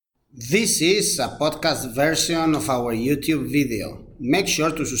This is a podcast version of our YouTube video. Make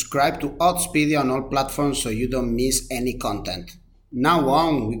sure to subscribe to Oddspedia on all platforms so you don't miss any content. Now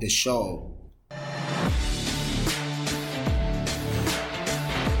on with the show.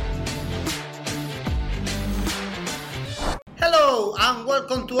 Hello and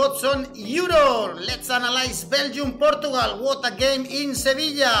welcome to Odds on Euro. Let's analyze Belgium, Portugal. What a game in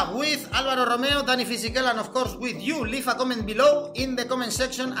Sevilla with Álvaro Romeo, Dani Fisichella, and of course with you. Leave a comment below in the comment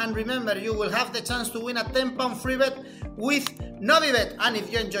section and remember you will have the chance to win a £10 free bet with Novibet. And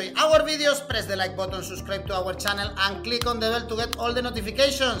if you enjoy our videos, press the like button, subscribe to our channel and click on the bell to get all the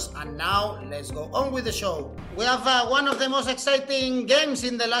notifications. And now let's go on with the show. We have one of the most exciting games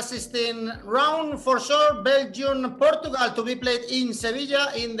in the last 16 round for sure. Belgium, Portugal to be played in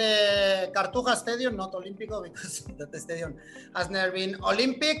Sevilla in the Cartuja Stadium, not Olímpico because that stadium has never been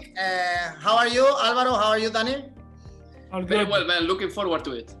Olympic. How are you, Álvaro? How are you, Dani? All Very good. well, man. Looking forward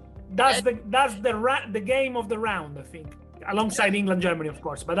to it. That's the game of the round, I think, alongside England, Germany, of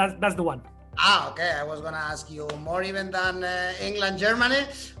course. But that's the one. Okay. I was gonna ask you more even than England, Germany.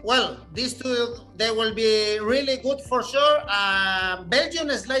 Well, these two they will be really good for sure. Belgium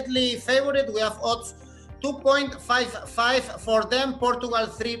is slightly favored. We have odds 2.55 for them. Portugal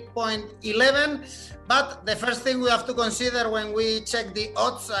 3.11. But the first thing we have to consider when we check the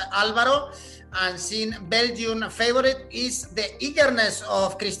odds, Álvaro, and seeing Belgium favorite is the eagerness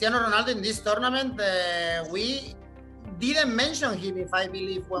of Cristiano Ronaldo in this tournament. We didn't mention him, if I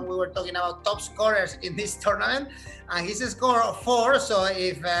believe, when we were talking about top scorers in this tournament, and he's scored 4. So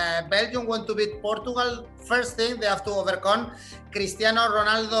if Belgium want to beat Portugal, first thing they have to overcome Cristiano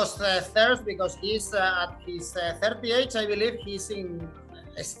Ronaldo's thirst, because he's at his 30 age, I believe, he's in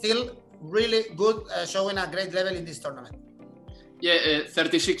still really good, showing a great level in this tournament. Yeah,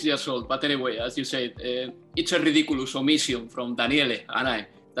 36 years old. But anyway, as you said, it's a ridiculous omission from Daniele and I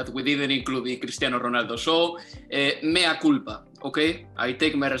that we didn't include the Cristiano Ronaldo. So, mea culpa, okay? I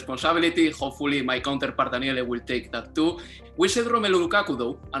take my responsibility. Hopefully my counterpart Daniele will take that too. We said Romelu Lukaku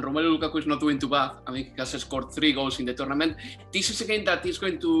though, and Romelu Lukaku is not doing too bad. I mean, he has scored 3 goals in the tournament. This is a game that is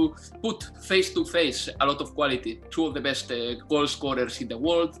going to put face to face a lot of quality. 2 of the best goal scorers in the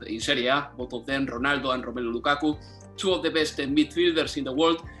world, in Serie A, both of them, Ronaldo and Romelu Lukaku. 2 of the best midfielders in the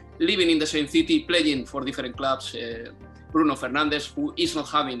world, living in the same city, playing for different clubs. Bruno Fernandes, who is not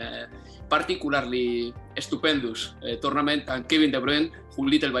having a particularly stupendous tournament, and Kevin De Bruyne, who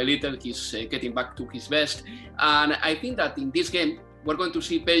little by little is getting back to his best. And I think that in this game, we're going to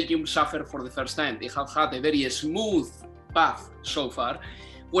see Belgium suffer for the first time. They have had a very smooth path so far,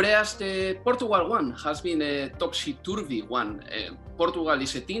 whereas the Portugal one has been a topsy-turvy one. Portugal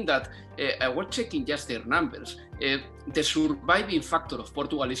is a team that, I was checking just their numbers, the surviving factor of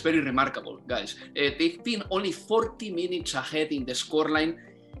Portugal is very remarkable, guys. They've been only 40 minutes ahead in the scoreline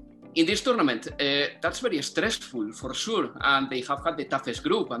in this tournament. That's very stressful for sure, and they have had the toughest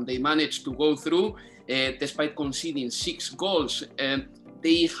group, and they managed to go through despite conceding 6 goals.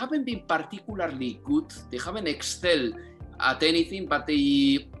 They haven't been particularly good, they haven't excelled at anything, but there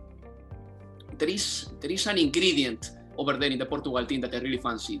is an ingredient over there in the Portugal team that I really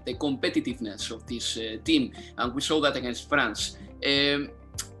fancy, the competitiveness of this team, and we saw that against France.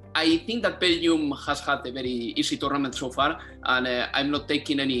 I think that Belgium has had a very easy tournament so far, and I'm not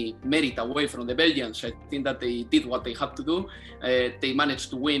taking any merit away from the Belgians. I think that they did what they had to do. They managed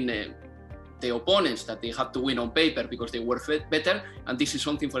to win the opponents that they had to win on paper because they were better, and this is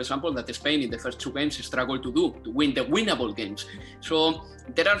something, for example, that Spain in the first 2 games struggled to do, to win the winnable games. So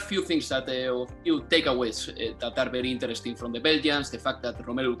there are few things that few takeaways that are very interesting from the Belgians. The fact that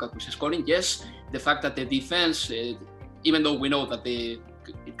Romelu Lukaku is scoring, yes. The fact that the defense, even though we know that it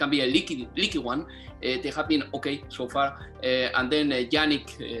can be a leaky one, they have been okay so far. And then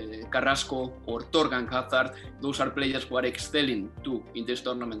Yannick Carrasco or Torgan Hazard, those are players who are excelling too in this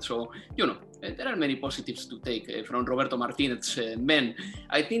tournament. So, you know, there are many positives to take from Roberto Martinez's men.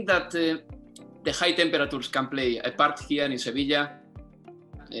 I think that the high temperatures can play a part here in Sevilla.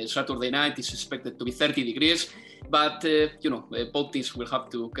 Saturday night is expected to be 30 degrees, but both teams will have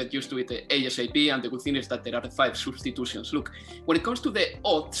to get used to it ASAP, and the good thing is that there are 5 substitutions. Look, when it comes to the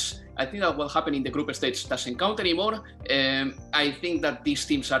odds, I think that what happened in the group stage doesn't count anymore. I think that these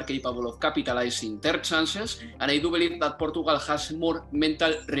teams are capable of capitalizing their chances, and I do believe that Portugal has more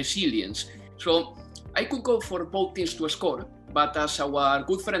mental resilience. So I could go for both teams to score, but as our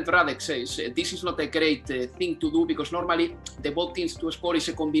good friend Radek says, this is not a great thing to do, because normally the both teams to score is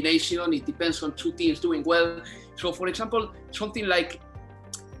a combination. It depends on 2 teams doing well. So, for example, something like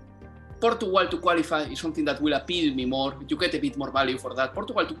Portugal to qualify is something that will appeal me more. You get a bit more value for that.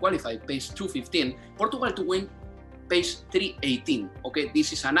 Portugal to qualify pays 2.15. Portugal to win pace 3:18. Okay, this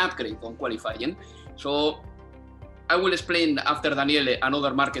is an upgrade on qualifying. So I will explain after Daniele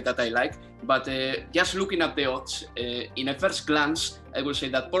another market that I like, but just looking at the odds, in a first glance, I will say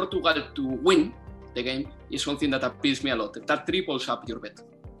that Portugal to win the game is something that appeals me a lot. That triples up your bet.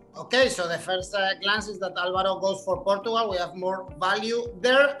 Okay, so the first glance is that Alvaro goes for Portugal. We have more value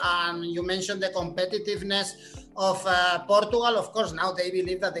there, and you mentioned the competitiveness of Portugal. Of course, now they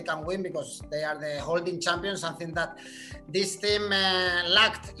believe that they can win because they are the holding champions, something that this team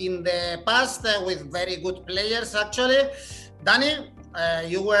lacked in the past with very good players, actually. Danny,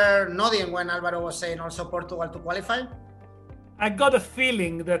 you were nodding when Alvaro was saying also Portugal to qualify. I got a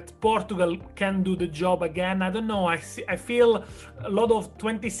feeling that Portugal can do the job again. I don't know. I feel a lot of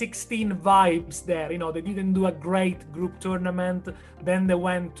 2016 vibes there. You know, they didn't do a great group tournament. Then they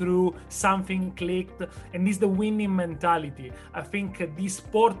went through, something clicked, and this is the winning mentality. I think this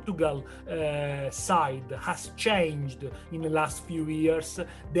Portugal side has changed in the last few years.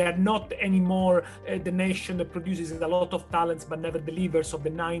 They are not anymore the nation that produces a lot of talents but never delivers of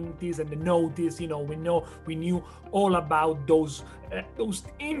the 90s and the noughties. You know, we knew all about those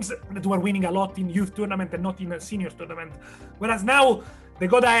teams that were winning a lot in youth tournament and not in a senior tournament. Whereas now they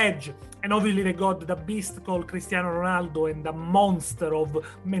got the edge, and obviously they got the beast called Cristiano Ronaldo and the monster of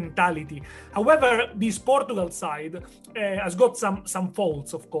mentality. However, this Portugal side has got some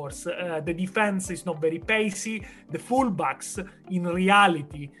faults, of course. The defense is not very pacey. The fullbacks, in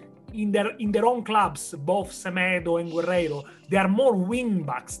reality, in their own clubs, both Semedo and Guerreiro, they are more wing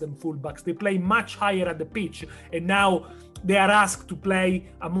backs than fullbacks. They play much higher at the pitch, and now they are asked to play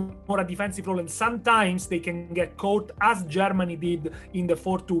a more defensive role, and sometimes they can get caught, as Germany did in the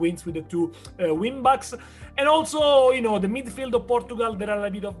 4-2 wins with the two wing backs. And also, you know, the midfield of Portugal, there are a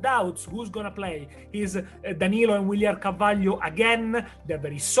bit of doubts. Who's going to play? Is Danilo and William Carvalho again? They're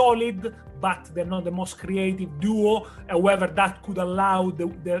very solid, but they're not the most creative duo. However, that could allow the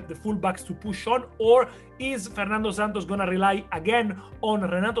fullbacks to push on. Or is Fernando Santos going to rely again on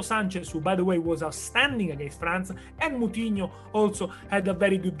Renato Sanchez, who, by the way, was outstanding against France, and Moutinho also had a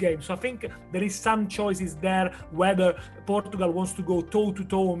very good game. So I think there is some choices there whether Portugal wants to go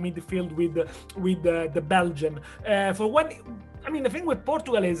toe-to-toe in midfield with the Belgian. The thing with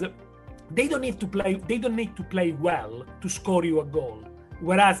Portugal is they don't need to play well to score you a goal.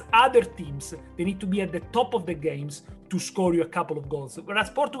 Whereas other teams, they need to be at the top of the games to score you a couple of goals. Whereas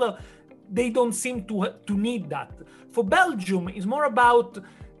Portugal, they don't seem to need that. For Belgium, it's more about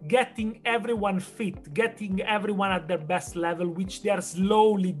getting everyone fit, getting everyone at their best level, which they are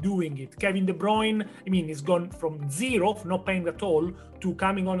slowly doing it. Kevin De Bruyne, he's gone from zero, not playing at all, to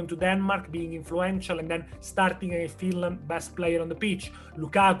coming on into Denmark, being influential, and then starting a Finland best player on the pitch.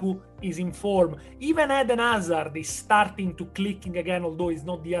 Lukaku is in form. Even Eden Hazard is starting to clicking again, although it's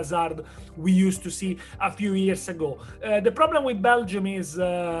not the Hazard we used to see a few years ago. The problem with Belgium is,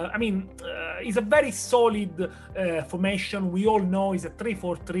 it's a very solid formation. We all know it's a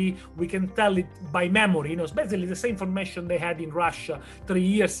 3-4-3. We can tell it by memory. It's basically the same formation they had in Russia 3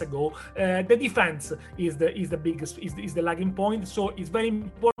 years ago. The defense is the lagging point. So it's very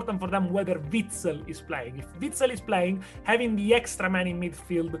important for them whether Witsel is playing. If Witsel is playing, having the extra man in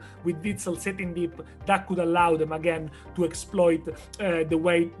midfield with Witsel sitting deep, that could allow them again to exploit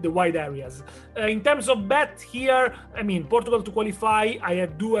the wide areas. In terms of bet here, Portugal to qualify, I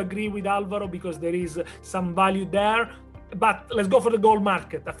do agree with Alvaro because there is some value there. But let's go for the goal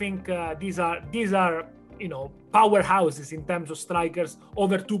market. I think these are powerhouses in terms of strikers.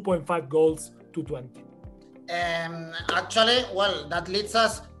 Over 2.5 goals, 220. Actually, well, that leads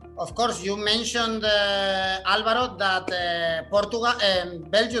us. Of course, you mentioned, Alvaro, that Portugal and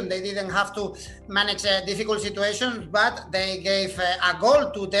Belgium, they didn't have to manage difficult situations, but they gave a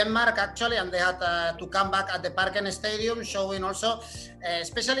goal to Denmark, actually, and they had to come back at the Parken Stadium, showing also,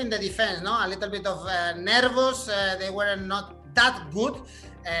 especially in the defense, a little bit of nervous. They were not that good.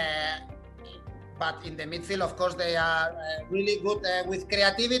 But in the midfield, of course, they are really good with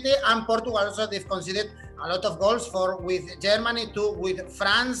creativity. And Portugal also, they've conceded a lot of goals with Germany too, with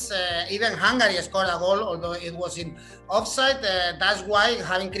France. Even Hungary scored a goal, although it was in offside. That's why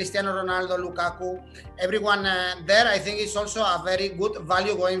having Cristiano Ronaldo, Lukaku, everyone there, I think is also a very good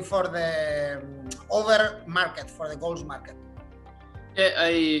value going for the over market, for the goals market. Yeah,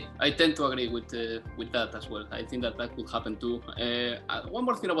 I tend to agree with that as well. I think that could happen too. One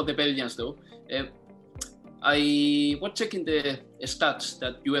more thing about the Belgians though. I was checking the stats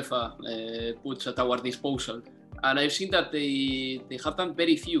that UEFA puts at our disposal, and I've seen that they have done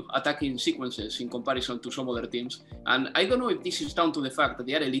very few attacking sequences in comparison to some other teams. And I don't know if this is down to the fact that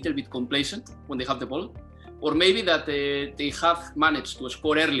they are a little bit complacent when they have the ball, or maybe that they have managed to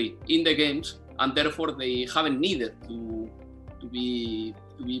score early in the games, and therefore they haven't needed to be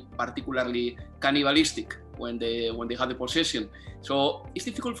particularly cannibalistic when they had the possession. So it's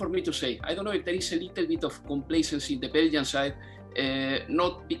difficult for me to say. I don't know if there is a little bit of complacency in the Belgian side,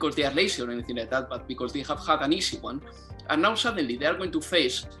 not because they are lazy or anything like that, but because they have had an easy one, and now suddenly they are going to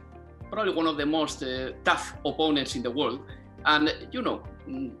face probably one of the most tough opponents in the world. And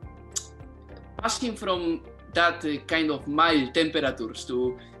passing from that kind of mild temperatures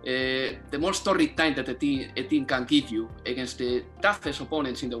to the most torrid time that a team can give you against the toughest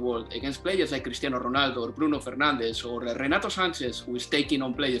opponents in the world, against players like Cristiano Ronaldo or Bruno Fernandes or Renato Sanchez, who is taking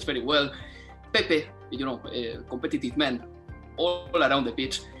on players very well, Pepe, competitive man all around the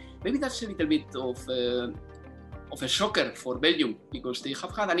pitch. Maybe that's a little bit of a shocker for Belgium, because they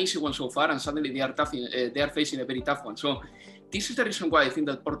have had an easy one so far, and suddenly they are facing a very tough one. So this is the reason why I think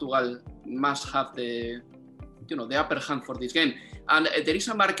that Portugal must have the upper hand for this game. And there is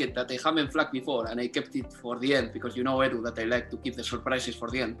a market that I haven't flagged before, and I kept it for the end, because Edu, that I like to keep the surprises for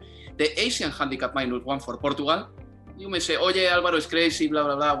the end. The Asian handicap -1 for Portugal. You may say, oh yeah, Alvaro is crazy, blah,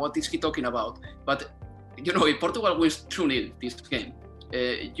 blah, blah, what is he talking about? But, if Portugal wins 2-0 this game,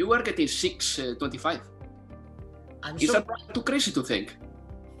 you are getting 6.25. Is that too crazy to think?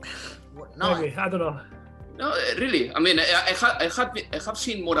 No, maybe, I don't know. No, really. I mean, I have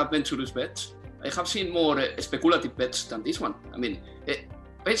seen more adventurous bets. I have seen more speculative bets than this one. I mean,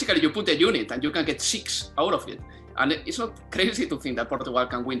 basically you put a unit and you can get 6 out of it. And it's not crazy to think that Portugal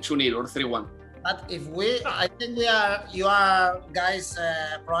can win 2-0 or 3-1. But I think you are guys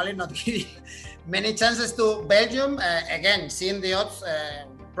probably not giving many chances to Belgium. Again, seeing the odds,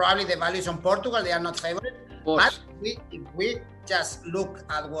 probably the values on Portugal, they are not favorite. But if we just look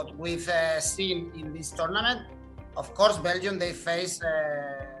at what we've seen in this tournament, of course, Belgium, they face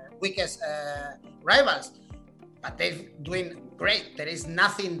weakest rivals, but they're doing great. There is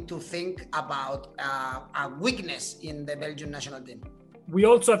nothing to think about a weakness in the Belgian national team. We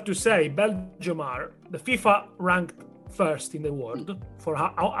also have to say Belgium are the FIFA ranked first in the world for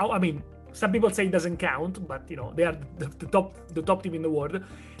how I mean, some people say it doesn't count, but they are the top team in the world.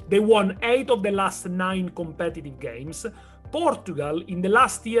 They won 8 of the last 9 competitive games. Portugal, in the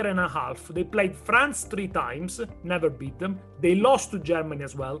last year and a half, they played France 3 times, never beat them. They lost to Germany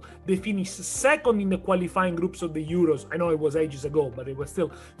as well. They finished second in the qualifying groups of the Euros. I know it was ages ago, but they were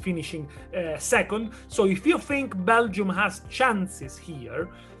still finishing second. So if you think Belgium has chances here,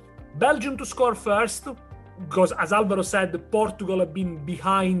 Belgium to score first, because as Alvaro said, Portugal have been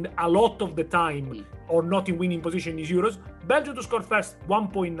behind a lot of the time or not in winning position in these Euros. Belgium to score first,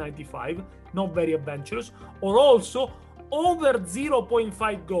 1.95, not very adventurous. Or also over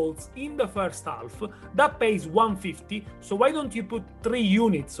 0.5 goals in the first half, that pays 150. So why don't you put 3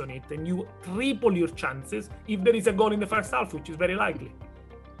 units on it and you triple your chances if there is a goal in the first half, which is very likely.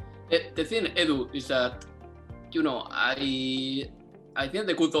 The thing, Edu, is that, I think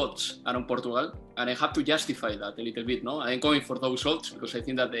the good odds are on Portugal, and I have to justify that a little bit. I'm going for those odds because I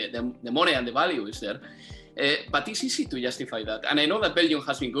think that the money and the value is there. But it's easy to justify that. And I know that Belgium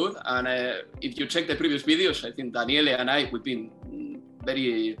has been good. And if you check the previous videos, I think Daniele and we've been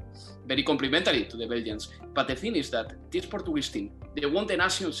very, very complimentary to the Belgians. But the thing is that this Portuguese team, they won the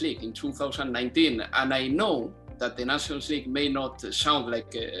Nations League in 2019. And I know that the Nations League may not sound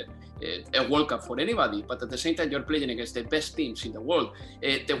like a World Cup for anybody, but at the same time, you're playing against the best teams in the world.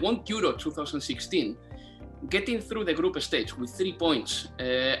 They won Euro 2016, getting through the group stage with 3 points,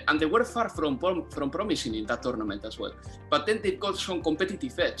 and they were far from promising in that tournament as well. But then they've got some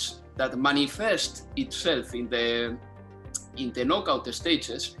competitive edge that manifests itself in the knockout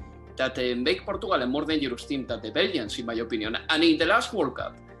stages that make Portugal a more dangerous team than the Belgians, in my opinion. And in the last World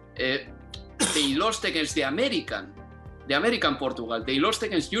Cup, they lost against the American Portugal. They lost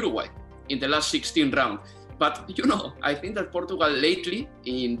against Uruguay in the last 16 round. But I think that Portugal lately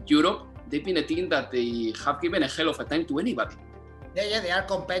in Europe, they've been a team that they have given a hell of a time to anybody. Yeah, they are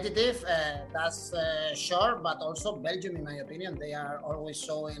competitive, that's sure, but also Belgium, in my opinion, they are always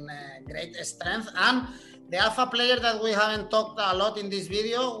showing great strength. And the alpha player that we haven't talked a lot in this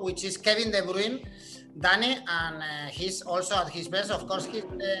video, which is Kevin De Bruyne, Danny, and he's also at his best. Of course, he's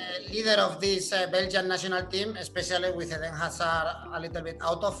the leader of this Belgian national team, especially with Eden Hazard a little bit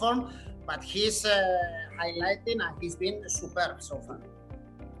out of form, but he's highlighting and he's been superb so far.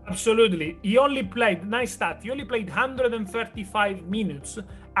 Absolutely. He only played, nice stat, he only played 135 minutes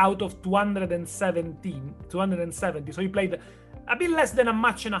out of 270. So he played a bit less than a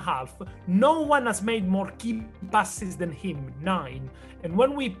match and a half. No one has made more key passes than him, 9. And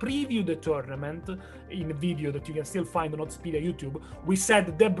when we preview the tournament, in a video that you can still find on Hotspire YouTube, we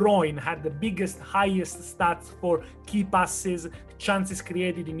said De Bruyne had the biggest, highest stats for key passes, chances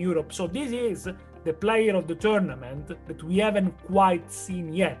created in Europe. So this is the player of the tournament that we haven't quite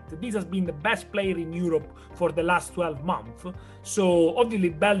seen yet. This has been the best player in Europe for the last 12 months. So obviously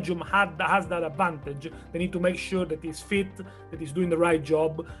Belgium has that advantage. They need to make sure that he's fit, that he's doing the right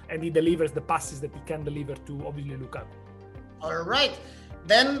job, and he delivers the passes that he can deliver to obviously Lukaku. All right.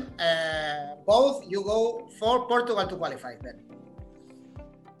 Then both you go for Portugal to qualify then.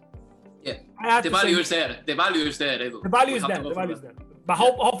 Yeah, the value is there. The value is there, Edu. The value is there. But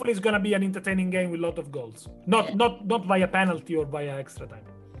hopefully it's going to be an entertaining game with a lot of goals. Not via penalty or via extra time.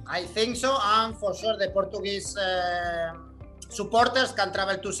 I think so, and for sure the Portuguese supporters can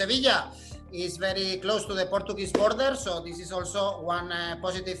travel to Sevilla. It's very close to the Portuguese border, so this is also one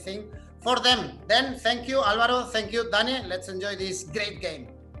positive thing for them. Then thank you, Alvaro. Thank you, Dani. Let's enjoy this great game.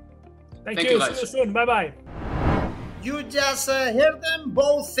 Thank you. See you soon. Bye-bye. You just heard them.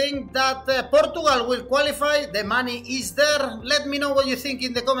 Both think that Portugal will qualify. The money is there. Let me know what you think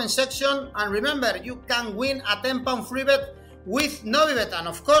in the comment section. And remember, you can win a £10 free bet with Novibet. And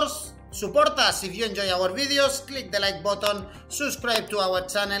of course, support us if you enjoy our videos. Click the like button, subscribe to our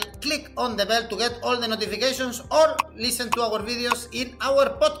channel, click on the bell to get all the notifications, or listen to our videos in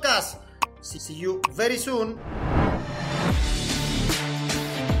our podcast. See you very soon.